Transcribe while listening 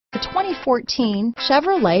The 2014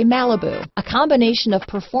 Chevrolet Malibu, a combination of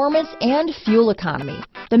performance and fuel economy.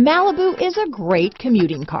 The Malibu is a great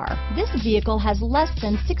commuting car. This vehicle has less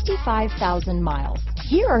than 65,000 miles.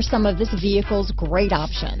 Here are some of this vehicle's great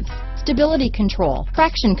options: stability control,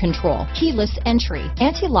 traction control, keyless entry,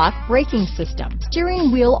 anti-lock braking system,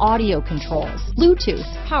 steering wheel audio controls, Bluetooth,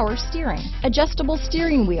 power steering, adjustable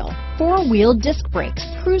steering wheel, four-wheel disc brakes,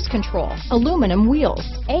 cruise control, aluminum wheels,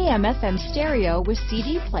 AM/FM stereo with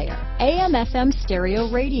CD player, AM/FM stereo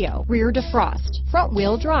radio, rear defrost,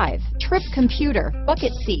 front-wheel drive, trip computer,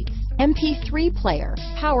 bucket seats, MP3 player,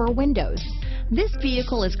 power windows. This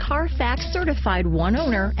vehicle is Carfax certified one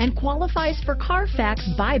owner and qualifies for Carfax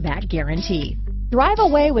buyback guarantee. Drive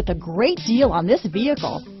away with a great deal on this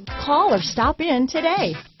vehicle. Call or stop in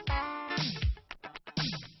today.